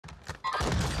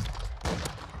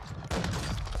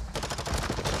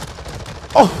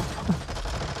Oh!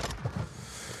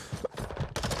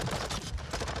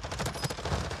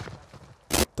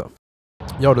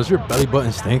 Yo, does your belly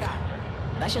button stink?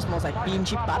 That shit smells like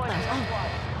pinche patas.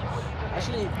 Oh.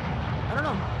 Actually, I don't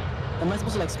know. Am I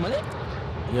supposed to like smell it?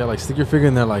 Yeah, like stick your finger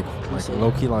in there, like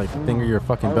low key, like finger your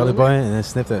fucking belly button and then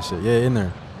sniff that shit. Yeah, in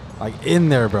there, like in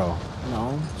there, bro.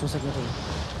 No, smells like nothing.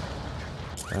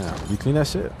 Damn, you clean that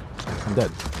shit? I'm dead.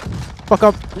 Fuck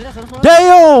up.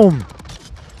 Damn!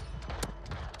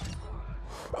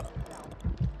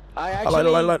 I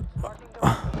light.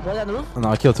 Was that the roof? No,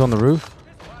 I killed two on the roof.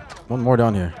 One more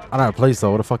down here. I don't have a place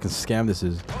though. What a fucking scam this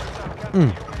is.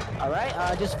 Alright,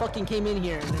 I just fucking came in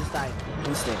here and then died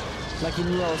instead. Like you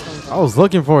knew I was coming from. I was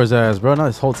looking for his ass, bro. Now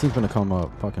his whole team's gonna come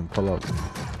up. Fucking pull up.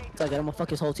 It's like I'm gonna fuck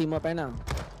his whole team up right now.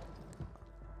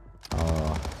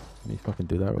 Let me fucking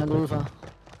do that real On the roof, quick. huh?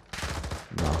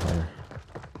 No, here.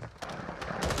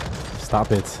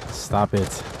 Stop it. Stop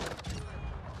it.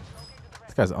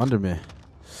 This guy's under me.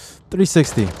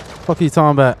 360. Fuck you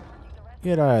talking about?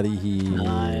 Get out of here.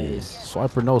 Nice.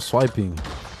 Swiper, no swiping.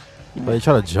 But they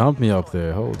try to jump me up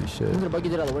there. Holy shit. I'm gonna bug you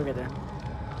did all the work right there.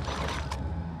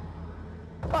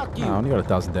 Fuck you. I only got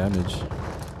 1,000 damage.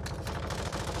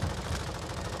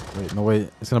 Wait, no wait.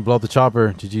 It's gonna blow up the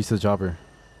chopper. GG's to the chopper.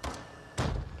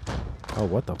 Oh,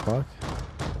 what the fuck?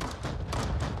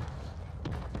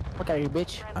 Fuck out of here,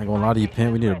 bitch. I ain't gonna lie to you,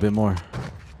 Pimp. We need a bit more.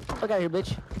 Fuck out of here,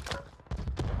 bitch.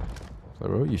 So,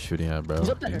 bro, what are you shooting at, bro? He's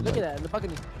up there. Look at that. The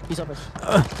balcony. He's up there.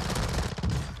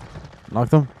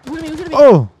 Knocked him? Who's gonna be?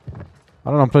 Oh! I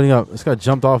don't know. I'm putting up. This guy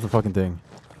jumped off the fucking thing.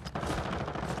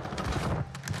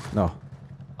 No.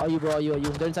 Oh, you, bro. You.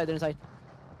 They're inside. They're inside.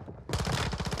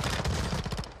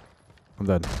 I'm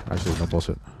dead. Actually, no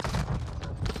bullshit.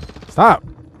 Stop!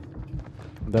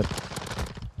 I'm dead.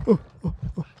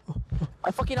 I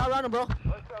fucking outrun him, bro.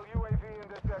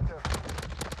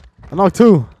 I knocked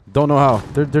two. Don't know how.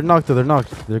 They're knocked. They're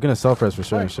knocked. They're gonna self-res for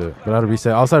sure and shit. But I had to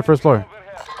reset. Outside first floor.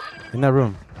 In that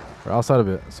room. Or outside of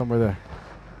it. Somewhere there.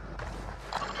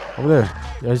 Over there.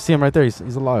 Yeah, I just see him right there. He's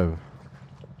alive.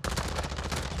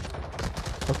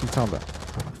 Fuck you talking about?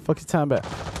 Fuck you talking about?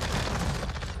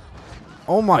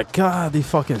 Oh my god, they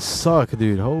fucking suck,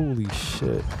 dude. Holy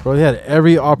shit. Bro, they had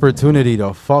every opportunity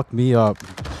to fuck me up.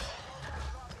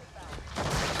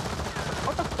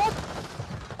 What the fuck?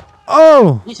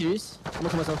 Oh! Are you serious? I'm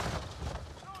looking at myself.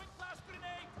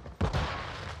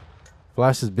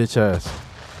 Flash his bitch ass.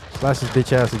 Flash his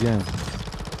bitch ass again.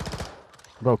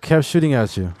 Bro, kept shooting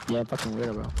at you. Yeah, fucking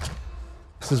weirdo, bro.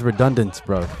 This is redundant,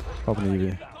 bro. Probably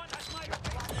EV.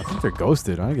 I think they're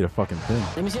ghosted. I don't get a fucking ping.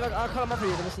 Let me see if I'll call him up for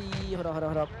you. Let me see.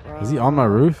 Hold up. Is he on my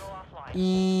roof?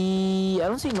 I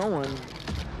don't see no one.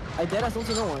 I don't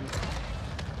see no one.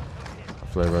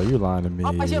 Flavor, you lying to me.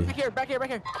 Oh, I see him back here.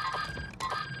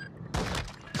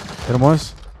 Hit him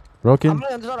once. Broken. I'm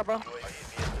really on this order, bro.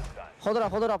 Hold it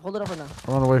up right now.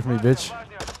 Run away from me, bitch.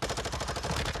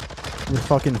 Your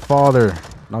fucking father.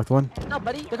 Knocked one. No,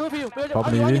 buddy. They're coming for you.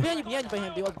 Popping Behind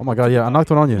EV. you. Oh my god, yeah. I knocked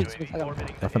one on you. I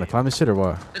I finna climb this shit or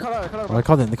what? They call out, Oh, they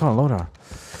called it a loadout.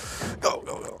 Go.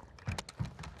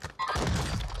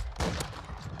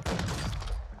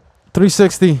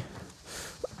 360.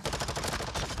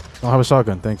 Don't have a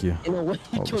shotgun, thank you. In a way,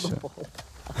 Holy kill the shit. ball.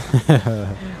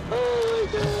 Oh my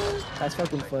god. That's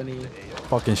fucking funny.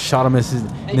 Fucking shot him in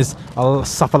his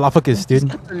sapalafakis, dude.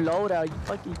 Loadout, you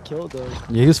fucking killed him.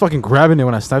 Yeah, he was fucking grabbing it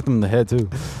when I sniped him in the head, too.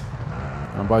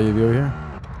 I'll buy you a view over here.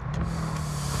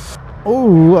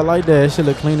 Oh, I like that. Shit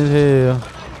look clean as hell.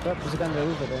 Yep, there's a guy on the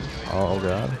roof then. Oh,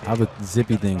 god. I have a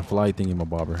zippy thing, fly thingy, my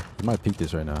bobber. You might peek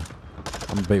this right now.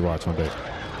 I'm a bait watch, my bait.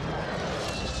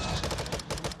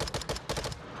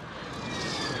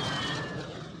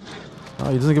 Oh,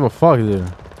 he doesn't give a fuck, dude.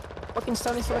 Fucking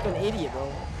standing still like an idiot,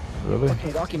 bro. Really?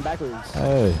 Fucking walking backwards.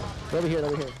 Hey. Over here.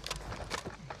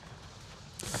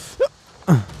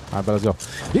 Alright, let's go.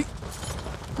 Yeet.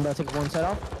 I'm gonna take one set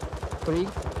off. 3.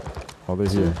 Oh, they're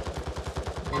here.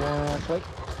 Wait.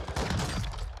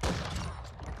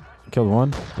 Killed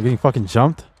one. You're getting fucking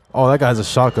jumped? Oh, that guy has a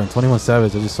shotgun. 21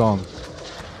 Savage. I just saw him.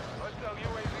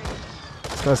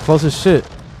 This guy's close as shit.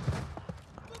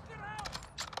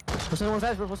 What's on one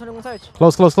side, bro? What's on one side?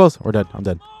 Close. We're dead. I'm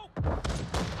dead.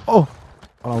 Oh.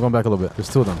 Hold on, I'm going back a little bit. There's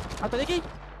two of them.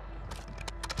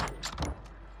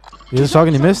 He has a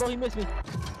shotgun. He missed? He missed me.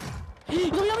 He's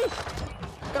on me.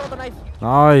 Got with the knife.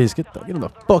 Nice. Get him the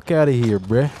fuck out of here,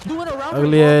 bruh. Doing a round.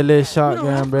 Ugly ass little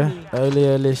shotgun, bruh. Ugly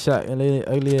ass little shotgun.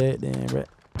 Ugly ass damn, bruh.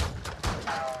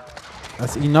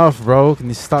 That's enough, bro. Can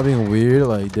you stop being weird?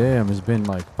 Like, damn, it's been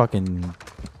like fucking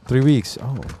 3 weeks.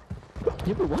 Oh.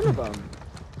 You were one of them.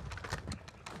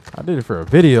 I did it for a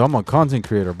video. I'm a content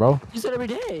creator, bro. You said every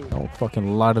day. Don't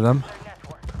fucking lie to them.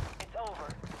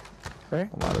 Where?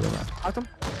 Don't lie to them. Knocked him.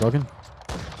 Broken.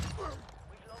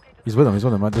 He's with him. He's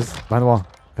with him. Just behind the wall.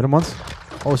 Hit him once.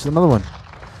 Oh, shit, another one.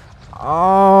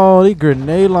 Oh, he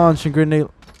grenade launching. Grenade.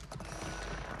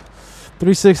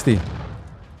 360.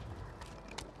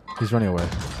 He's running away.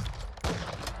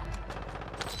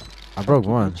 I broke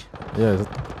one. Yeah.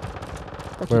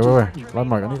 Where?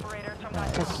 Landmark. I need.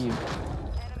 Fuck you.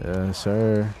 Yeah,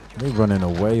 sir. They running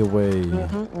away. Wait,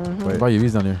 what about you?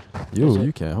 He's down here.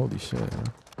 You can't. Holy shit.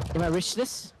 Can I reach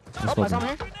this? Oh, I saw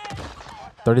him here.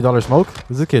 $30 smoke?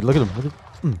 This is a kid. Look at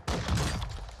him.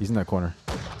 He's in that corner.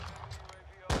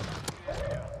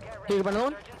 Here, you got another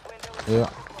one? Yeah.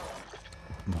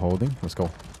 I'm holding. Let's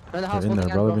go. In the house, They're in there,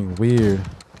 holding bro. They're hand, being weird.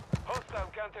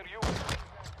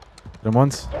 Hit him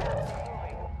once.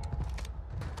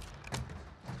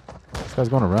 This guy's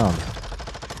going around.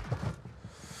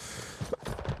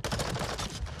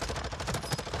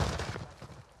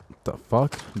 What the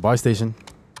fuck? Buy station.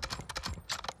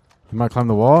 He might climb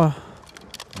the wall.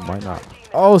 Might not.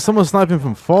 Oh, someone's sniping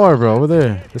from far, bro. Over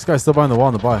there. This guy's still behind the wall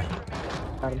in the buy.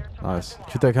 Nice.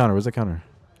 Shoot that counter. Where's the counter?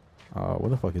 Where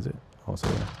the fuck is it? Oh, it's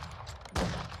over there.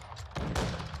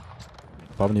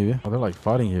 Bobbing you. Oh, they're like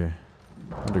fighting here.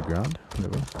 Underground?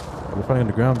 They're fighting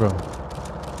underground, bro.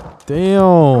 Damn.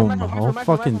 Oh,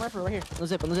 fucking. Right here. No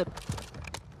zip, no zip.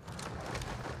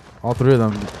 All three of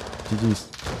them. GG's.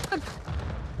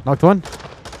 Knocked one.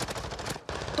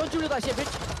 Don't you do that shit,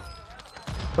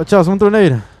 bitch. Watch out, someone threw a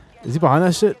nade. Is he behind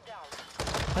that shit?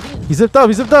 I think He zipped up,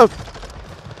 he zipped up.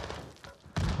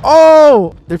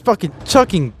 Oh! They're fucking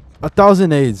chucking 1,000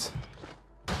 nades.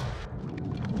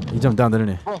 He jumped down, didn't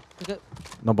he? oh, okay.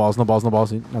 No balls, no balls, no balls.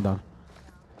 He's not down.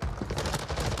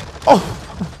 Oh!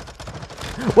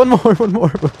 One more,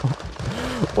 bro.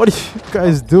 What are you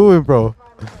guys doing, bro?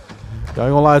 I ain't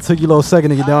gonna lie, it took you a little second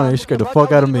to get down there. You scared the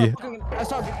fuck out of me. I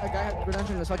saw a guy had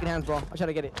redemption in his fucking hands, bro. I tried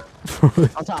to get it.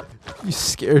 On top. You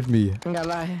scared me. I ain't gonna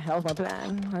lie. That was my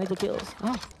plan. I need the kills.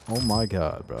 Oh. Oh my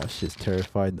god, bro. That shit's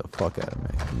terrified the fuck out of me.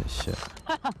 This shit.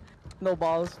 No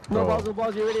balls. Bro. No balls, no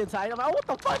balls. You're already inside. I'm like, what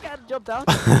the fuck? I had to jump down.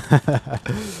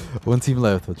 One team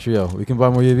left, a trio. We can buy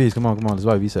more UAVs. Come on. Let's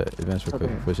buy a V set. Advance real quick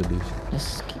Okay. before shit leaves.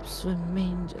 Just keep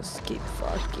swimming. Just keep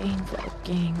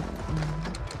fucking.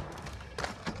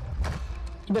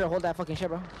 You better hold that fucking shit,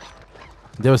 bro.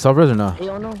 Do you have a self-res or no? Hey,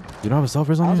 oh no. You don't have a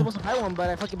self-res I on was you? supposed to buy one, but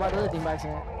I fucking bought the other thing by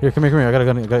accident. Here, come here. I got a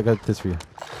gun. I got this for you.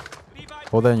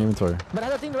 Hold that in your inventory. But I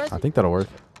had a thing the rest. I think that'll work.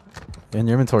 In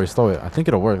your inventory, stow it. I think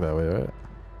it'll work that way, right?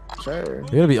 Sure. You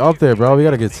gotta be up there, bro. We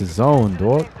gotta get to zone,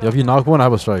 dog. Yo, if you knock one, I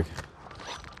have a strike.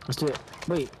 Let's do it.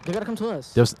 Wait, they gotta come to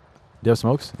us. Do you have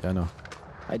smokes? Yeah, I know.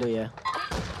 I do, yeah.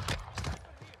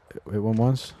 Hit one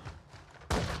once.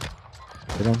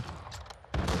 Hit him.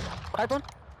 Cracked one?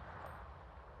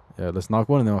 Yeah, let's knock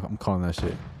one and then I'm calling that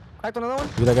shit. Cracked another one?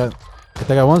 Hit that guy. Hit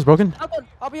that guy once, broken. Knocked one.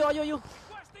 I'll be you.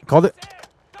 Called it.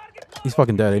 He's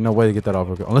fucking dead. Ain't no way to get that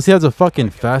off. Unless he has a fucking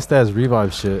fast ass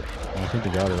revive shit. I think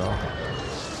they got it all.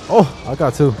 Oh, I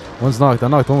got two. One's knocked. I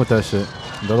knocked one with that shit.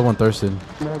 The other one thirsted.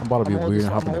 I'm about to be weird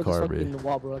and hop in the car, bro.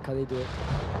 Like how they do it.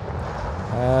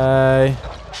 Hey.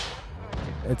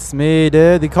 It's me,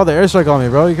 dude. They called the airstrike on me,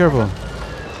 bro. Be careful.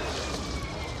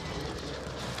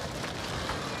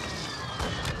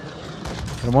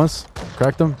 Hit him once.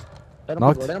 Cracked him.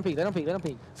 Knocked. Let him peek.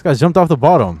 This guy jumped off the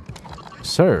bottom.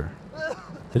 Sir.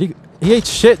 Did he? He ate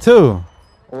shit too.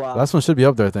 Wow. Last one should be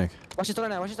up there, I think. Watch his throwing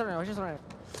knife. Watch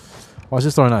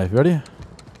this throwing knife. You ready?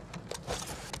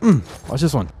 Watch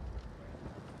this one.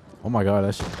 Oh my god,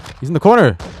 that shit. He's in the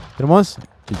corner. Hit him once. Fuck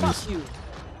GG's. you.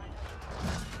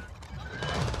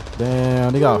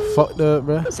 Damn, they got fucked up,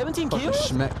 bro. 17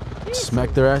 kills?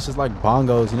 Smack their asses like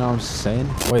bongos, you know what I'm saying?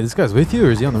 Wait, this guy's with you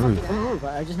or is he on the roof? On the roof.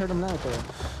 I just heard him now,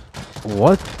 though.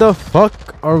 What the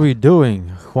fuck are we doing,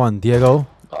 Juan Diego?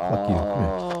 Fuck you.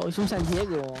 Oh, he's from San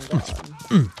Diego.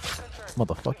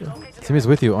 Motherfucker. Timmy's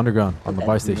with you underground on the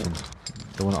buy station.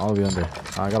 The one all the way under.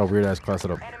 I got a weird ass class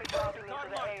setup.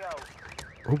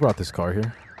 Who brought this car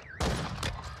here?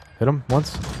 Hit him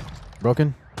once.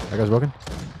 Broken. That guy's broken.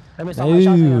 I missed all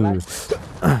my shots.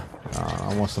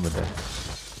 I want some of that.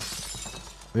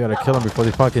 We gotta kill him before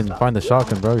they fucking find the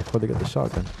shotgun, bro. Before they get the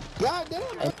shotgun.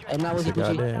 And now with the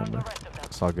Goddamn, bro.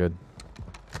 It's all good.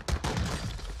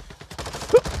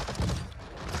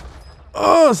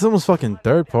 Oh, someone's fucking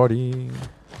third party.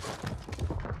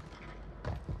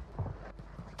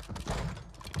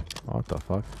 What the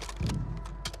fuck?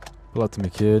 Pull up to me,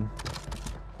 kid.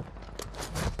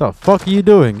 What the fuck are you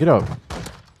doing? Get up.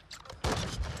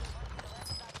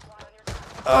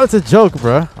 Oh, it's a joke,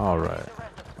 bruh. Alright.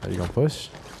 Are you gonna push?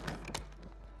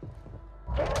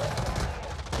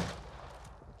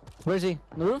 Where is he?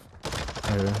 On the roof?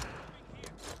 Right here.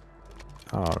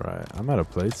 Alright, I'm out of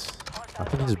plates. I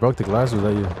think he just broke the glass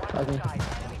without you. That's me.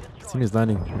 His team is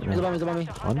landing. He's above me, he's above me.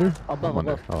 Under? Above, I'm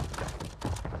under. above.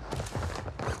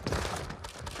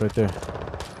 Oh. Right there.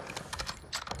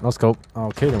 No scope. Oh,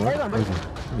 okay, then what? Where's he?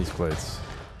 Give me these plates.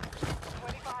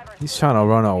 He's trying to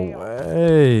run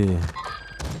away.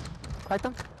 Cracked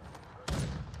him.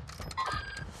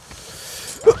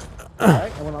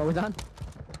 Alright, I went all the way down.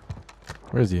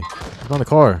 Where is he? He's on the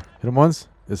car. Hit him once.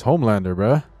 It's Homelander,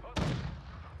 bruh.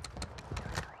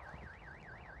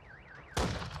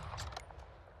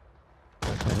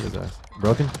 Hit his ass.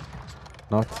 Broken?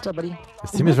 Knocked. What's up, buddy?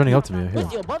 His team is running up to me. I hear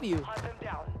What's him. above you?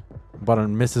 I'm about to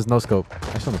miss his no scope.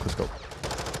 Actually, on the scope.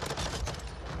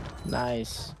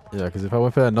 Nice. Yeah, because if I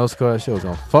went for that no scope, that shit was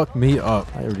gonna fuck me up.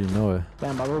 I already know it.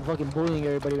 Damn, bro, we're fucking bullying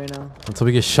everybody right now. Until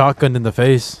we get shotgunned in the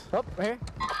face. Oh, right here.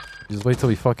 Just wait till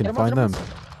we fucking Hit him find once, them.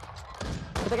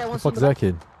 But that guy Who the wants fuck to is that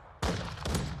kid?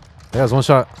 That guy's one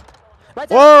shot. Right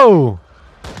there. Whoa!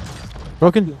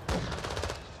 Broken.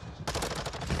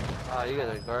 Ah, you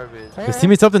guys are garbage. Right His here.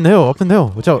 teammate's up in the hill. Up in the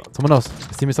hill. Watch out. Someone else.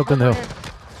 His teammate's up in the hill.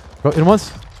 Bro, hit him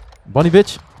once. Bunny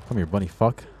bitch. Come here, bunny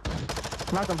fuck.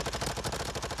 Knocked him.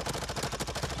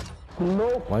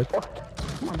 Wipe.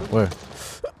 Where?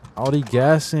 Audi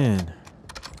gassing.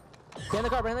 Behind the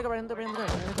car, behind the car, behind the car, behind the car,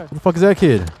 behind the car. Who the fuck is that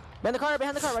kid? Behind the car,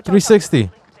 behind the car. Right 360.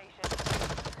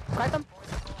 Cracked him.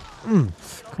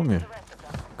 Come here.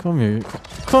 Come here.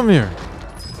 Come here.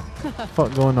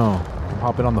 Fuck going on? I'm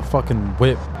hopping on the fucking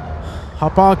whip.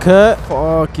 Hop on, cut.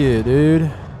 Fuck it,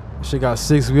 dude. This shit got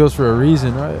 6 wheels for a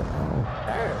reason, right?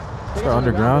 Oh. Start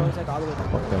underground. Like all the way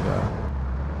down. Fuck that guy.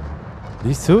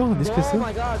 These two? These kids Oh too?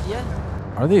 my god,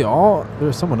 yeah. Are they all?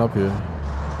 There's someone up here.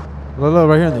 Look, look,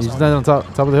 right here. He's standing on top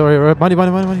of the hill right here. Money,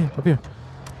 money, money, money. Up here.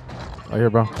 Right here,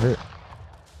 bro. Right here.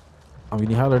 I'm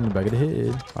getting Howler in the back of the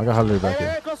head. I got Howler back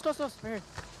here. Close, close, close. Right here.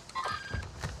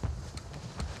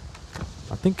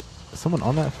 I think someone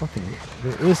on that fucking...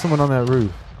 There is someone on that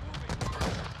roof.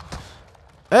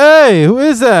 Hey, who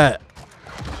is that?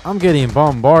 I'm getting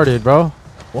bombarded, bro.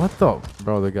 What the...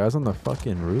 Bro, the guys on the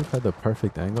fucking roof had the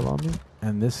perfect angle on me.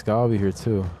 And this guy over here,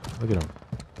 too. Look at him.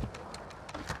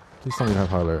 Please tell me you have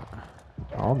Howler.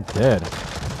 Oh, I'm dead.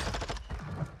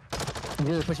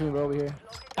 These are pushing me bro over here.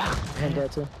 I'm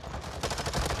dead too.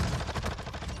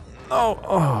 No.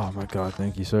 Oh, my God.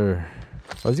 Thank you, sir.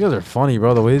 Oh, these guys are funny,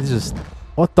 bro. The way they just...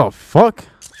 What the fuck?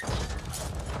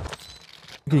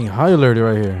 I'm getting high alerted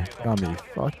right here. Got me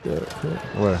fucked up.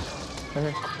 Where?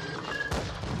 Right here.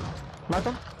 Knocked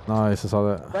him. Nice. I saw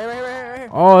that. Right here.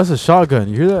 Oh, that's a shotgun.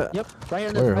 You hear that? Yep. Right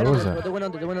here. Where? Right Where was under. that? The one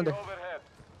under. The one under.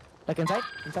 Like inside.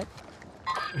 Inside.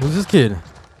 Who's this kid?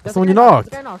 That's the one you guy knocked.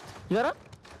 The guy knocked. You got up?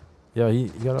 Yeah, he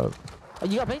got up. Oh,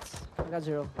 you got plates? I got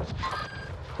 0.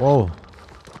 Whoa.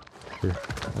 Here.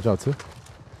 Watch out, too.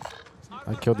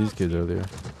 I killed these kids earlier.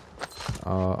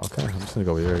 Okay. I'm just gonna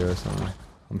go over here, guys.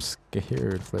 I'm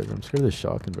scared, Flavor. I'm scared of this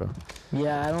shotgun, bro.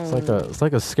 Yeah, I don't. It's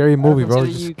like a scary movie, bro.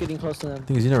 You getting close to them.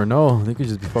 Thing is, you never know. They could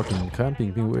just be fucking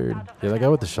camping, being weird. Yeah, that guy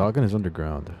with the shotgun is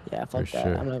underground. Yeah, fuck For that.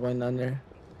 sure. I'm not going down there.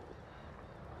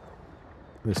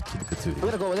 This kid patootie. We're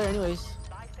gonna go over there anyways.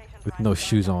 With no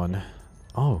shoes on.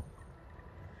 Oh.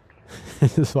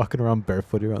 Just walking around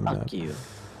barefoot around the map. Fuck you.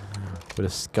 With a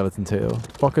skeleton tail.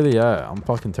 Fuck are they at? I'm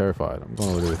fucking terrified. I'm going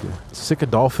over there with you. Sick a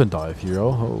dolphin dive,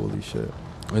 hero. Holy shit.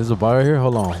 Wait, there's a bar right here?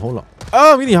 Hold on, hold on.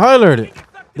 Oh, I'm getting high alerted.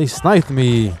 They sniped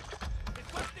me.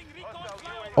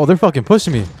 Oh, they're fucking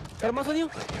pushing me. Hit him also you.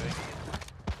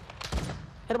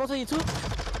 Hit him also you too.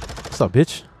 What's up,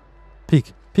 bitch?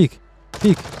 Peek, peek,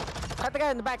 peek. Got the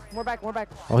guy in the back. More back, more back.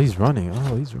 Oh, he's running.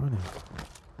 Oh, he's running.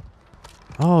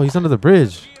 Oh, he's under the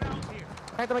bridge.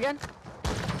 Cracked him again.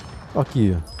 Fuck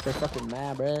you. They're fucking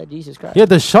mad, bro. Jesus Christ. He had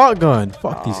the shotgun.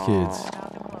 Fuck these kids.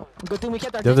 Good thing we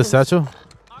kept our Do you have the distance. satchel?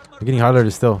 I'm getting high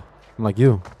alerted still. I'm like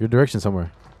you. Your direction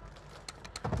somewhere.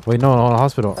 Wait, no, no,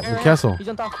 hospital. Right The here. castle. He's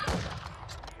on top.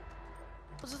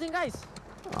 What's the thing, guys?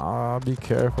 Ah, be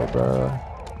careful, bro.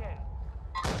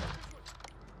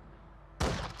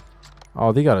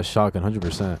 Oh, they got a shotgun,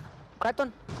 100%. Cracked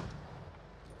one.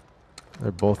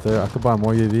 They're both there. I could buy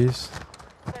more UAVs.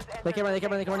 They came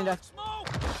running left.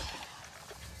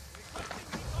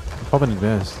 Pop in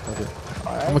advance. Okay.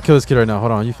 I'm gonna kill this kid right now.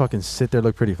 Hold on. You fucking sit there,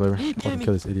 look pretty, Flavor. I'm gonna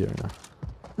kill this idiot right now.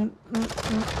 You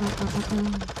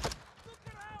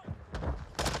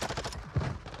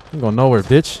ain't going nowhere,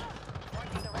 bitch.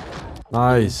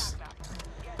 Nice.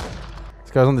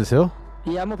 This guy's on this hill?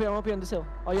 Yeah, I'm up here on this hill.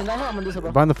 Oh, you're on that hill? I'm on this hill,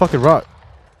 bro. Behind the fucking rock.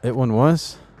 Hit one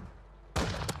once.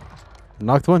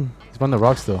 Knocked one. He's behind the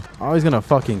rock still. Oh, he's gonna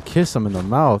fucking kiss him in the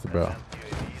mouth, bro.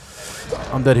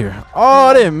 I'm dead here. Oh,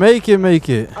 I didn't make it.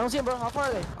 I don't see him, bro. How far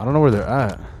are they? I don't know where they're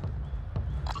at.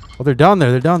 Oh, they're down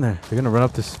there. They're down there. They're gonna run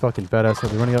up this fucking badass hill.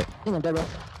 They're running up. I think I'm dead, bro.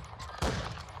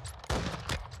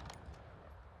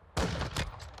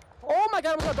 Oh my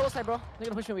god, I'm gonna double side, bro. They're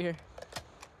gonna push me over here.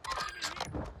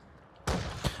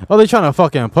 Oh, they trying to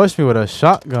fucking push me with a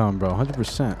shotgun, bro.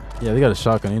 100%. Yeah, they got a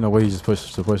shotgun. Ain't no way you just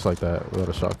push like that without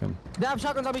a shotgun. They have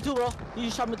shotguns on me too, bro. You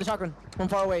just shot me with the shotgun from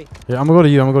far away. Yeah, I'm gonna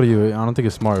go to you. I don't think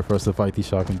it's smart for us to fight these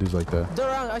shotgun dudes like that. They're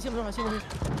around. I see him here.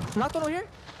 Knocked one over here.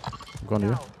 I'm going to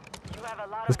you.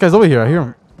 This guy's over here. I hear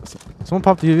him. Someone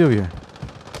popped the UAV over here.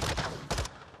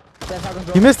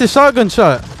 He missed his shotgun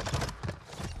shot.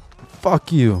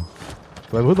 Fuck you.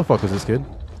 Like, who the fuck was this kid?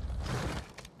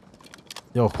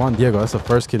 Yo, Juan Diego. That's the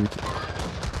first kid.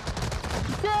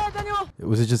 Yeah, Daniel.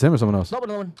 Was it just him or someone else? No, but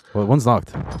no one. Well, one's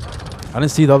knocked. I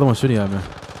didn't see the other one shooting at me.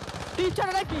 He's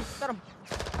trying to knife me. Got him.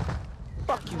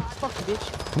 Fuck you,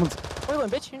 bitch. Someone's... What are you doing,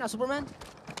 bitch? You're not Superman.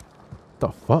 The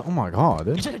fuck? Oh my god,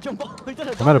 dude. You trying to jump off.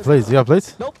 I'm out of plates. You got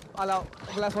plates? Nope. All out.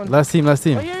 The last one. Last team. Right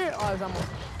here. Oh, there's ammo.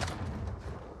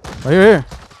 Right here.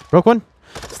 Broke one.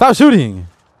 Stop shooting.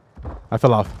 I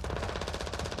fell off.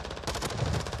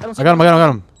 I got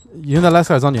him. You and that last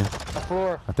guy's on you.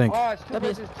 I think. Oh, it's 2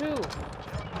 versus 2.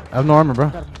 I have no armor, bro.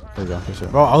 There you go. For sure.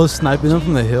 Bro, I was sniping them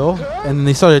from the hill, and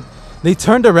then they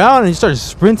turned around and he started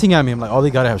sprinting at me. I'm like, oh, they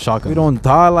gotta have shotgun. We don't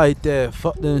die like that.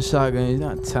 Fuck them shotguns.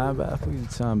 Not time bad. Fucking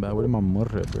time bad. What am I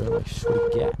murder, bro? Like,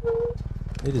 shit, gat.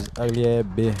 It is ugly ass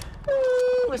bitch.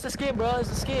 It's the skin, bro. It's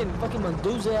the skin. Fucking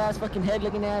Medusa ass, fucking head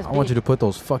looking ass. I want you to put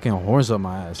those fucking horns up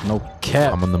my ass. No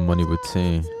cap. I'm on the money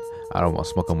routine. I don't want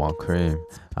smoke, I want cream.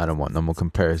 I don't want no more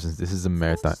comparisons. This is a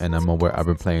marathon, and I'm aware I've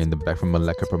been playing the back from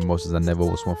Malacca promotions. I never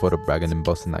was one for the bragging and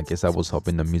busting. I guess I was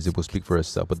hoping the music would speak for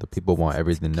itself, but the people want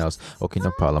everything else. Okay, no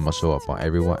problem. I'll show up on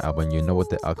every one album. You know what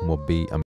the outcome will be.